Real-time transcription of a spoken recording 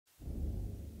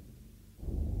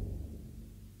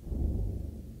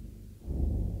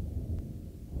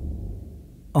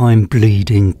I'm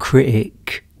Bleeding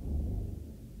Critic.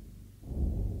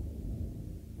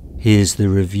 Here's the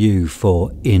review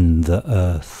for In the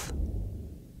Earth.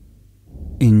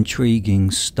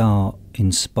 Intriguing start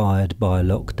inspired by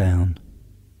lockdown.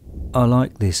 I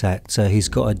like this actor, he's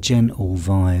got a gentle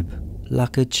vibe,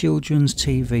 like a children's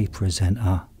TV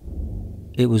presenter.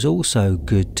 It was also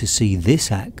good to see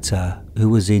this actor who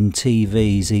was in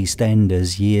TV's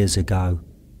EastEnders years ago.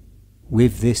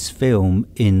 With this film,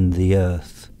 In the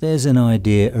Earth, there's an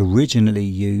idea originally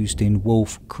used in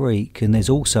Wolf Creek, and there's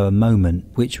also a moment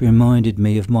which reminded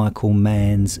me of Michael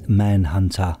Mann's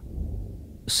Manhunter.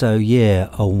 So yeah,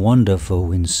 a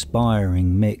wonderful,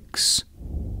 inspiring mix.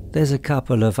 There's a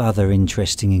couple of other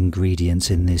interesting ingredients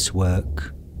in this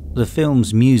work. The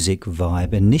film's music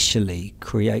vibe initially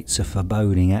creates a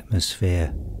foreboding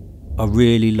atmosphere. I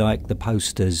really like the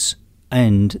posters,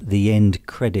 and the end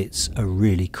credits are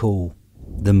really cool.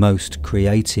 The most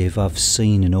creative I've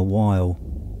seen in a while.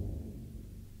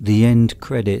 The end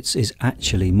credits is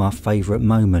actually my favourite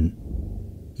moment.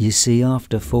 You see,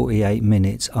 after 48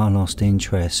 minutes I lost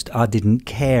interest. I didn't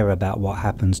care about what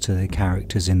happens to the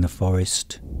characters in the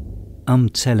forest. I'm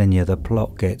telling you, the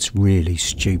plot gets really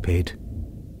stupid.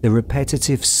 The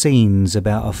repetitive scenes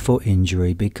about a foot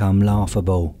injury become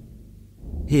laughable.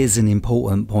 Here's an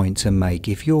important point to make.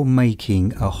 If you're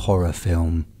making a horror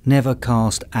film, never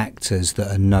cast actors that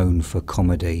are known for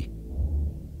comedy.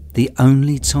 The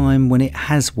only time when it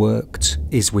has worked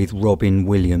is with Robin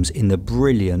Williams in the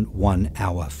brilliant 1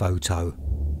 hour photo.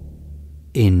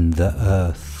 In the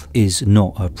Earth is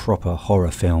not a proper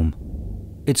horror film.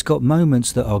 It's got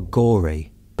moments that are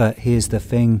gory, but here's the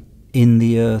thing. In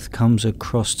the Earth comes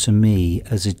across to me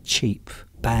as a cheap,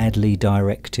 badly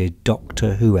directed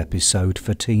Doctor Who episode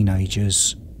for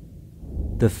teenagers.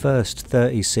 The first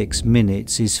 36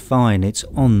 minutes is fine, it's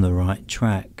on the right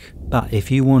track. But if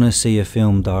you want to see a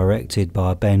film directed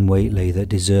by Ben Wheatley that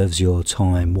deserves your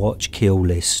time, watch Kill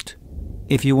List.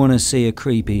 If you want to see a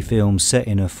creepy film set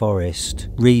in a forest,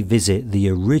 revisit the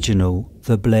original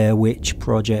The Blair Witch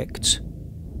Project.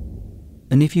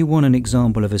 And if you want an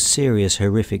example of a serious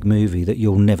horrific movie that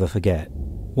you'll never forget,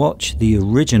 watch the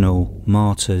original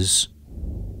Martyrs.